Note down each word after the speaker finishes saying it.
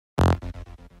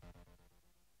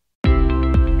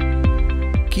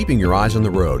Keeping your eyes on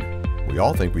the road. We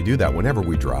all think we do that whenever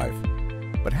we drive.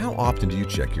 But how often do you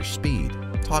check your speed,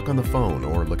 talk on the phone,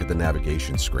 or look at the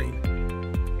navigation screen?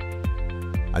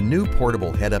 A new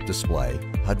portable head-up display,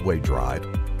 HUD Drive,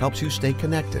 helps you stay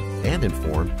connected and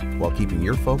informed while keeping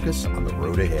your focus on the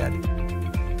road ahead.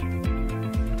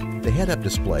 The head-up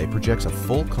display projects a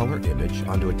full-color image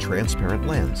onto a transparent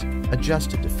lens,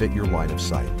 adjusted to fit your line of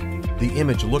sight. The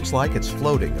image looks like it's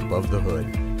floating above the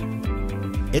hood.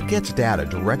 It gets data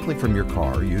directly from your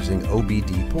car using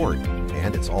OBD port,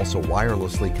 and it's also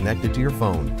wirelessly connected to your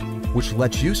phone, which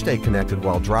lets you stay connected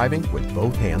while driving with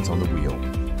both hands on the wheel.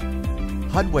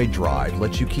 HUD Drive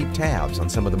lets you keep tabs on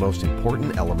some of the most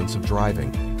important elements of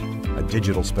driving. A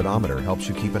digital speedometer helps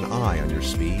you keep an eye on your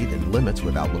speed and limits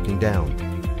without looking down.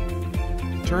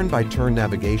 Turn-by-turn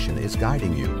navigation is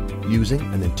guiding you using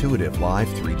an intuitive live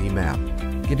 3D map,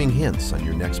 giving hints on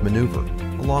your next maneuver,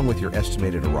 along with your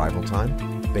estimated arrival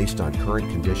time based on current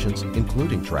conditions,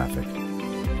 including traffic.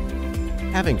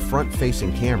 Having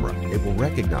front-facing camera, it will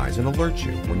recognize and alert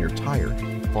you when you're tired,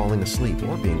 falling asleep,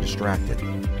 or being distracted.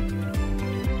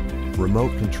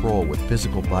 Remote control with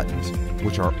physical buttons,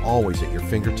 which are always at your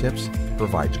fingertips,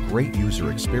 provides great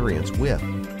user experience with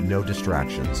no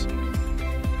distractions.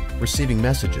 Receiving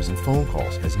messages and phone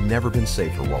calls has never been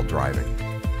safer while driving.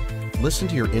 Listen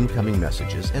to your incoming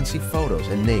messages and see photos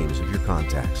and names of your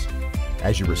contacts.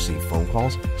 As you receive phone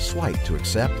calls, swipe to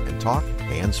accept and talk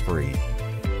hands-free.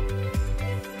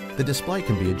 The display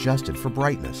can be adjusted for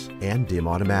brightness and dim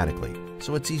automatically,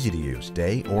 so it's easy to use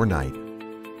day or night.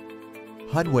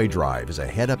 HUD Drive is a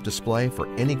head-up display for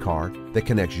any car that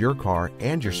connects your car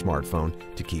and your smartphone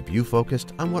to keep you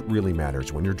focused on what really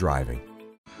matters when you're driving.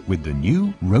 With the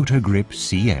new RotaGrip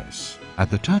CS,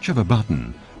 at the touch of a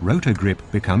button, RotaGrip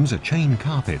becomes a chain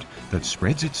carpet that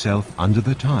spreads itself under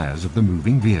the tires of the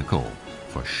moving vehicle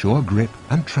for sure grip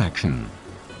and traction.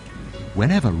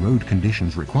 Whenever road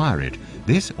conditions require it,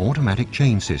 this automatic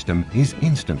chain system is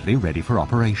instantly ready for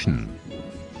operation.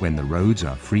 When the roads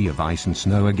are free of ice and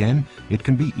snow again, it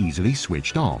can be easily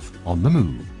switched off on the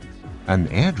move. An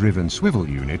air-driven swivel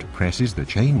unit presses the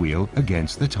chain wheel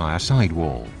against the tire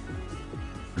sidewall.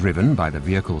 Driven by the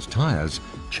vehicle's tires,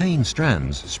 chain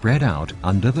strands spread out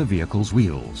under the vehicle's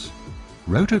wheels.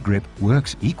 RotaGrip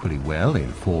works equally well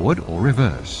in forward or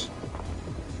reverse.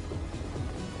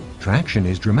 Traction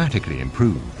is dramatically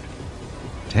improved.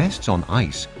 Tests on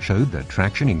ice showed that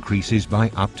traction increases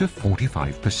by up to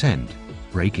 45%.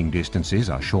 Braking distances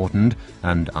are shortened,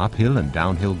 and uphill and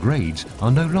downhill grades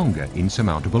are no longer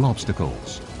insurmountable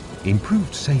obstacles.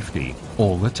 Improved safety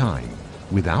all the time,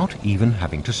 without even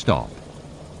having to stop.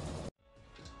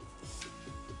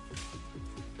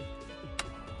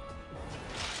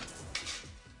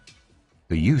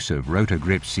 The use of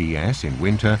RotaGrip CS in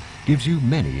winter gives you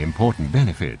many important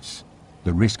benefits.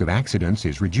 The risk of accidents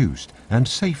is reduced and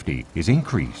safety is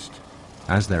increased.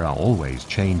 As there are always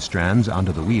chain strands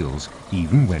under the wheels,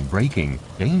 even when braking,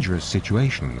 dangerous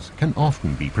situations can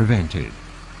often be prevented.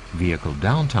 Vehicle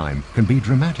downtime can be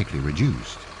dramatically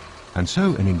reduced. And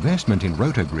so an investment in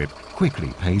RotaGrip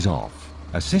quickly pays off.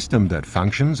 A system that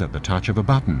functions at the touch of a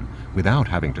button without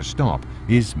having to stop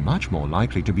is much more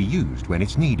likely to be used when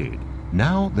it's needed.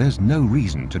 Now there's no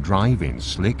reason to drive in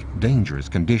slick, dangerous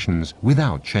conditions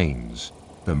without chains.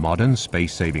 The modern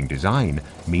space-saving design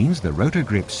means the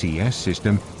RotaGrip CS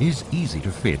system is easy to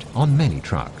fit on many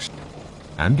trucks.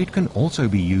 And it can also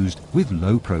be used with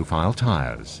low-profile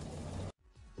tires.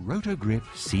 RotaGrip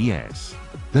CS,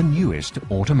 the newest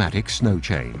automatic snow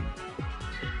chain.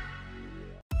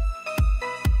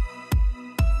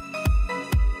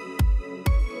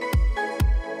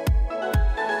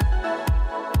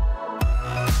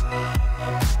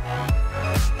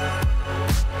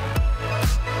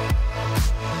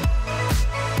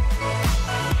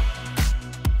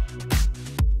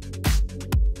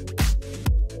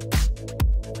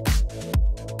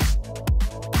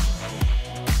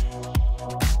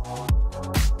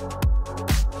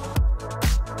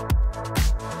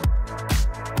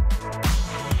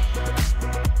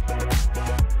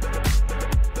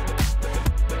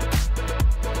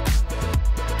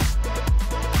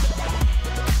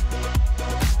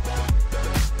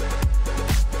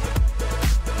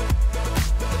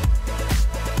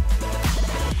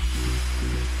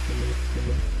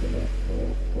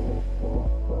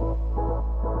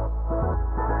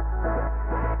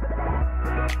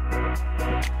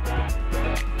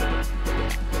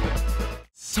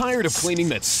 Tired of cleaning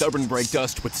that stubborn brake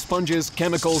dust with sponges,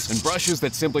 chemicals, and brushes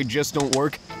that simply just don't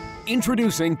work?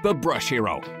 Introducing the Brush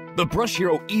Hero. The Brush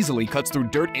Hero easily cuts through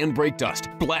dirt and brake dust,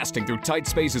 blasting through tight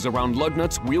spaces around lug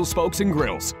nuts, wheel spokes, and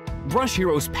grills. Brush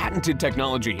Hero's patented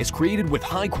technology is created with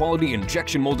high-quality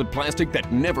injection-molded plastic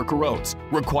that never corrodes,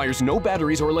 requires no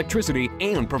batteries or electricity,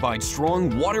 and provides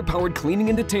strong water-powered cleaning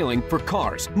and detailing for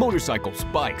cars, motorcycles,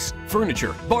 bikes,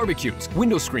 furniture, barbecues,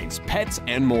 window screens, pets,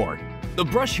 and more. The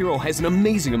Brush Hero has an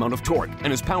amazing amount of torque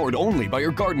and is powered only by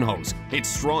your garden hose. It's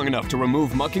strong enough to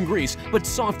remove muck and grease, but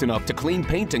soft enough to clean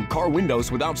paint and car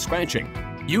windows without scratching.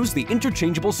 Use the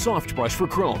interchangeable soft brush for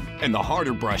chrome and the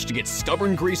harder brush to get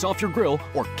stubborn grease off your grill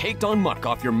or caked on muck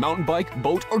off your mountain bike,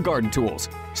 boat, or garden tools.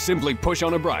 Simply push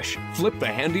on a brush, flip the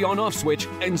handy on-off switch,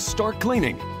 and start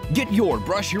cleaning. Get your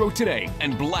Brush Hero today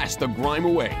and blast the grime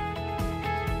away.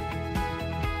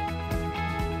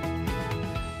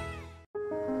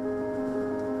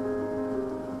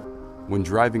 When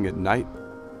driving at night,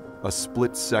 a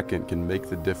split second can make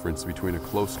the difference between a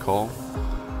close call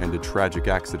and a tragic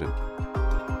accident.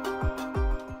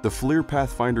 The FLIR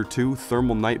Pathfinder 2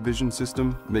 thermal night vision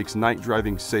system makes night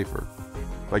driving safer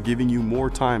by giving you more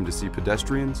time to see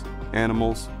pedestrians,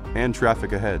 animals, and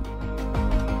traffic ahead.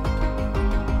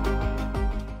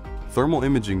 Thermal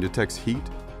imaging detects heat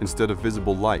instead of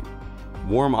visible light.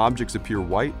 Warm objects appear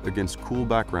white against cool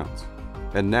backgrounds.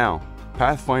 And now,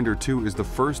 Pathfinder 2 is the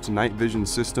first night vision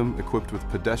system equipped with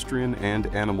pedestrian and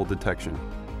animal detection.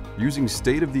 Using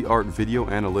state-of-the-art video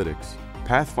analytics,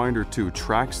 Pathfinder 2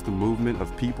 tracks the movement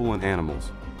of people and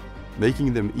animals,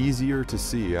 making them easier to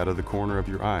see out of the corner of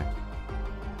your eye.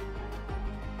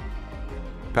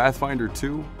 Pathfinder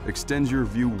 2 extends your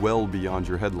view well beyond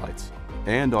your headlights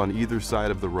and on either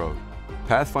side of the road.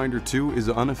 Pathfinder 2 is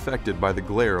unaffected by the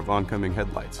glare of oncoming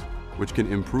headlights, which can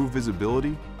improve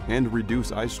visibility and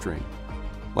reduce eye strain.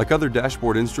 Like other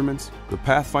dashboard instruments, the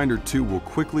Pathfinder 2 will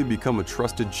quickly become a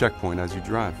trusted checkpoint as you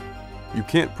drive. You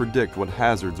can't predict what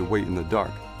hazards await in the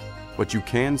dark, but you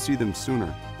can see them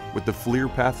sooner with the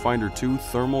FLIR Pathfinder 2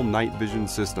 thermal night vision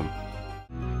system.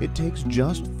 It takes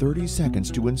just 30 seconds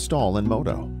to install in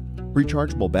Moto.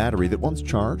 Rechargeable battery that once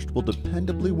charged will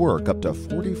dependably work up to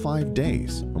 45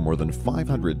 days or more than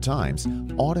 500 times,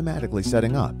 automatically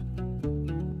setting up.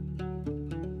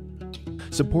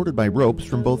 Supported by ropes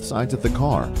from both sides of the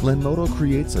car, Lenmoto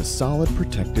creates a solid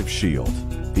protective shield.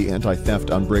 The anti-theft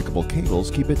unbreakable cables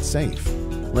keep it safe.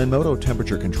 Lenmoto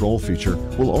temperature control feature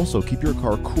will also keep your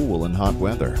car cool in hot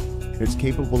weather. It's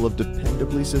capable of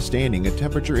dependably sustaining a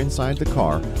temperature inside the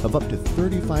car of up to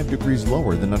 35 degrees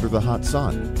lower than under the hot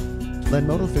sun.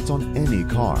 Lenmoto fits on any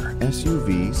car,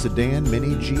 SUV, sedan,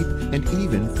 mini, Jeep, and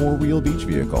even four-wheel beach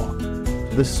vehicle.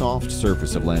 The soft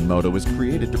surface of Lenmoto is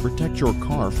created to protect your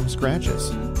car from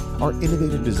scratches. Our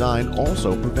innovative design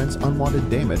also prevents unwanted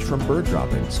damage from bird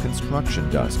droppings, construction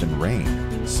dust, and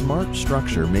rain. Smart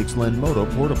structure makes Lenmoto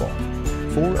portable.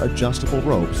 4 adjustable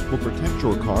ropes will protect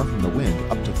your car from the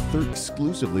wind up to 30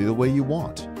 exclusively the way you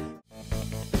want.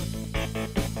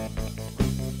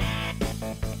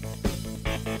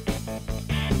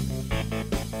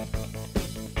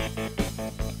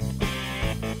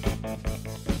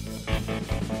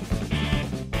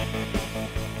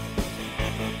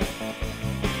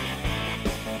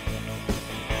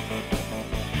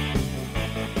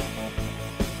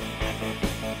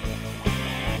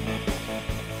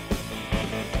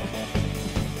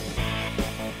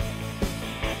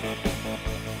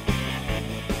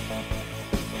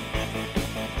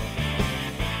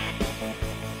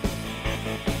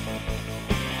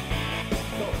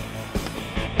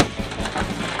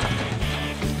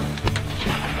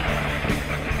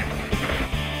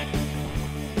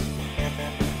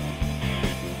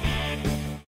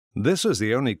 This is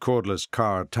the only cordless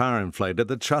car tire inflator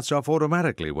that shuts off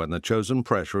automatically when the chosen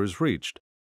pressure is reached.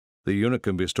 The unit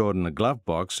can be stored in a glove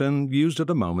box and used at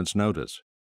a moment's notice.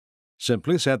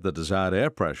 Simply set the desired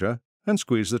air pressure and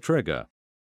squeeze the trigger.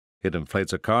 It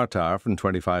inflates a car tire from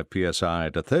 25 psi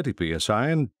to 30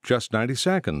 psi in just 90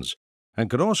 seconds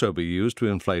and can also be used to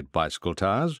inflate bicycle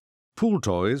tires, pool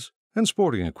toys, and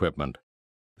sporting equipment.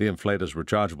 The inflator's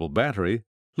rechargeable battery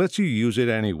lets you use it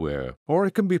anywhere, or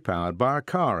it can be powered by a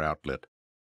car outlet.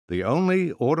 The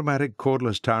only automatic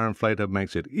cordless tire inflator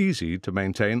makes it easy to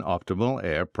maintain optimal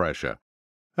air pressure.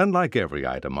 And like every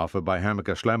item offered by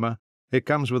Hammacher Schlemmer, it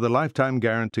comes with a lifetime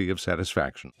guarantee of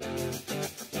satisfaction.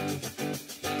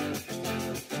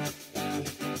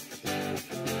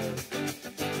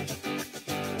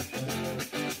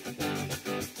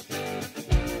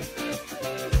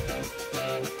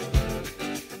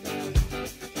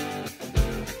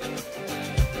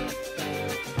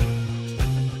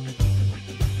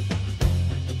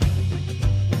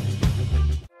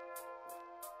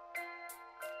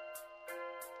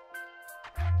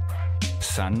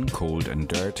 Sun, cold and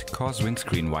dirt cause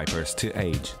windscreen wipers to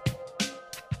age.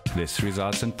 This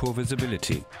results in poor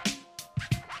visibility.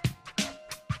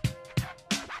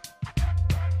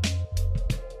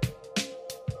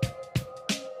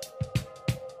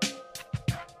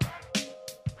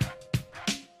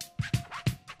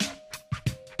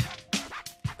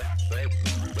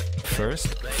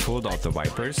 First, fold out the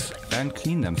wipers and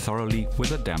clean them thoroughly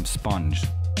with a damp sponge.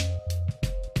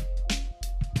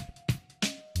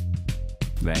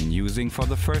 When using for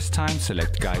the first time,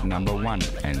 select guide number 1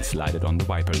 and slide it on the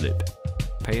wiper lip.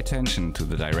 Pay attention to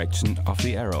the direction of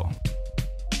the arrow.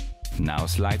 Now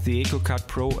slide the EcoCut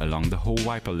Pro along the whole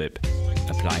wiper lip,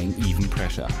 applying even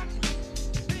pressure.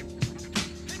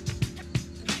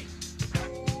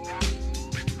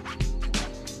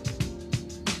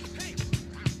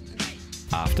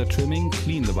 After trimming,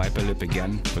 clean the wiper lip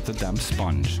again with a damp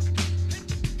sponge.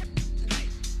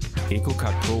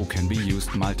 EcoCut Pro can be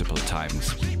used multiple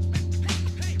times.